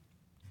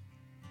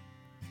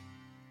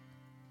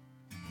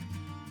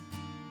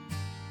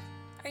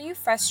Are you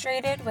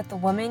frustrated with the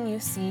woman you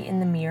see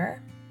in the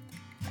mirror?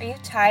 Are you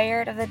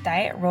tired of the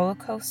diet roller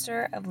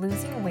coaster of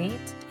losing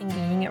weight and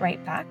gaining it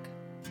right back?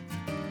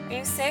 Are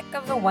you sick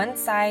of the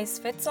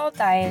one-size-fits-all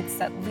diets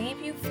that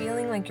leave you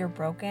feeling like you're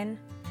broken?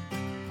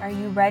 Are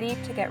you ready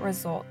to get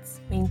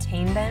results,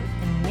 maintain them,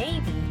 and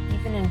maybe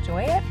even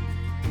enjoy it?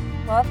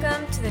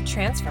 Welcome to the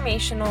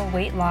Transformational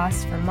Weight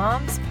Loss for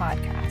Moms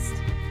podcast.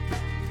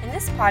 In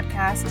this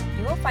podcast,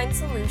 you will find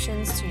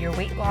solutions to your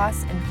weight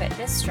loss and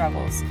fitness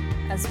struggles,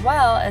 as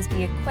well as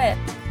be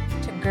equipped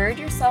to gird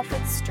yourself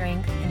with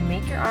strength and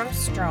make your arms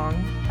strong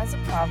as a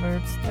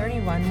Proverbs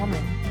 31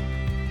 woman.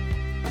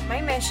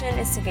 My mission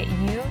is to get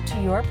you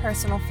to your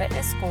personal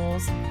fitness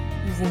goals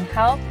using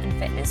health and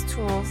fitness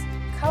tools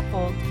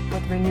coupled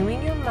with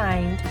renewing your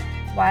mind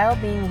while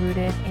being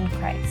rooted in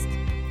Christ.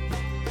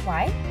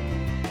 Why?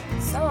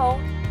 So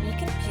you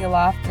can peel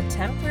off the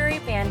temporary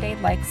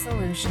Band-Aid-like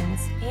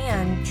solutions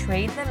and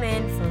trade them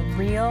in for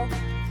real,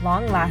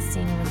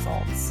 long-lasting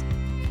results.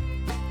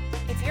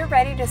 If you're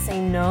ready to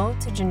say no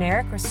to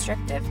generic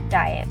restrictive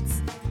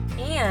diets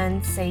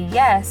and say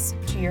yes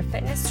to your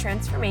fitness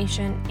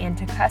transformation and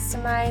to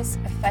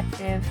customized,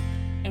 effective,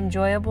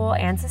 enjoyable,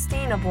 and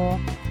sustainable,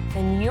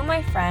 then you,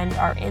 my friend,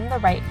 are in the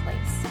right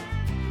place.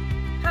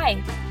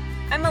 Hi,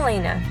 I'm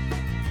Elena.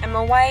 I'm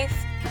a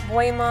wife,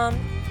 boy mom,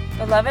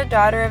 beloved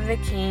daughter of the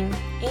King,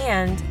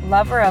 and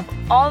lover of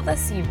all the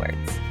C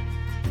words.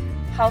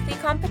 Healthy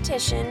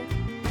competition,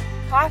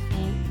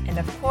 coffee, and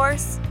of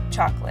course,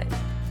 chocolate.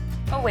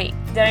 Oh wait,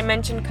 did I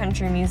mention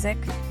country music?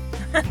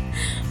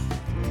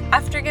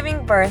 After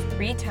giving birth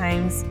 3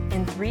 times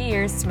in 3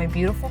 years to my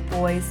beautiful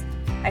boys,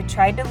 I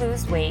tried to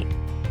lose weight,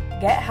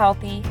 get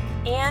healthy,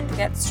 and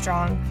get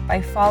strong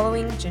by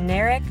following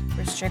generic,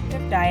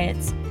 restrictive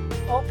diets,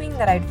 hoping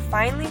that I'd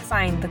finally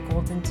find the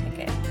golden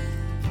ticket.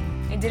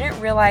 I didn't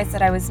realize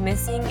that I was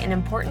missing an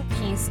important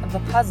piece of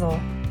the puzzle,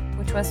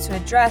 which was to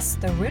address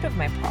the root of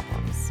my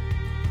problems.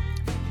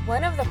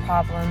 One of the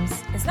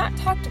problems is not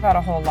talked about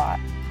a whole lot,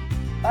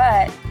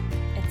 but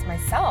it's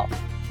myself.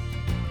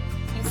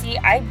 You see,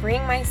 I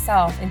bring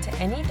myself into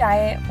any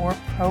diet or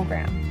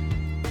program.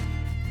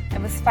 I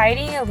was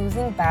fighting a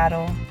losing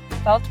battle,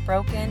 felt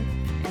broken,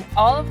 and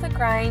all of the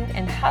grind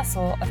and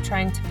hustle of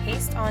trying to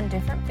paste on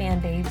different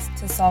Band-Aids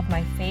to solve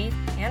my faith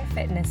and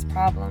fitness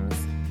problems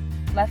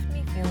left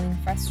me feeling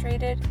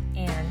frustrated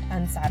and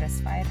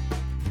unsatisfied.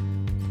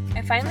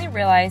 I finally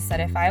realized that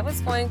if I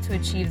was going to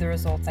achieve the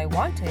results I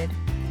wanted,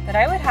 that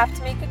I would have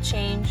to make a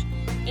change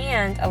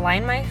and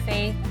align my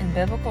faith and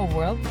biblical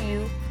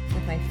worldview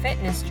with my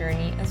fitness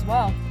journey as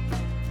well.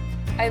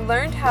 I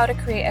learned how to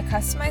create a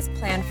customized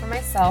plan for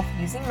myself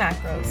using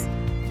macros,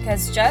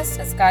 because just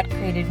as God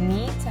created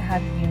me to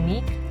have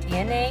unique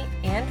DNA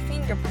and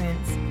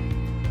fingerprints,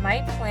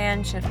 my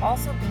plan should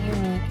also be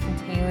unique and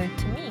tailored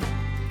to me.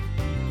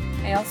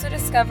 I also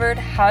discovered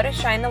how to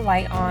shine the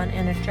light on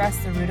and address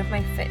the root of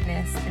my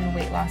fitness and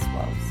weight loss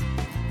woes.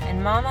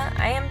 And Mama,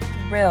 I am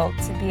thrilled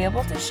to be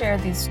able to share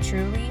these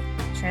truly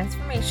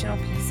transformational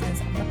pieces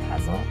of the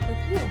puzzle with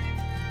you.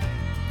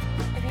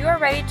 If you are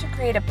ready to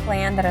create a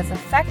plan that is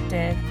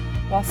effective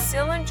while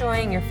still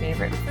enjoying your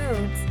favorite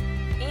foods,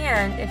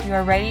 and if you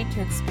are ready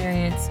to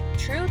experience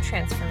true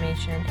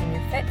transformation in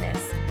your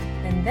fitness,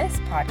 then this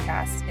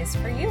podcast is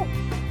for you.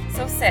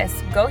 So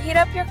sis, go heat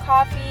up your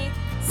coffee,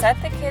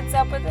 set the kids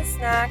up with a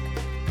snack,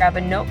 grab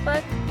a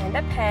notebook and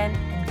a pen,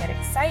 and get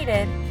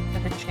excited for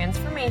the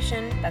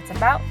transformation that's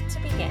about to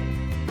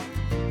begin.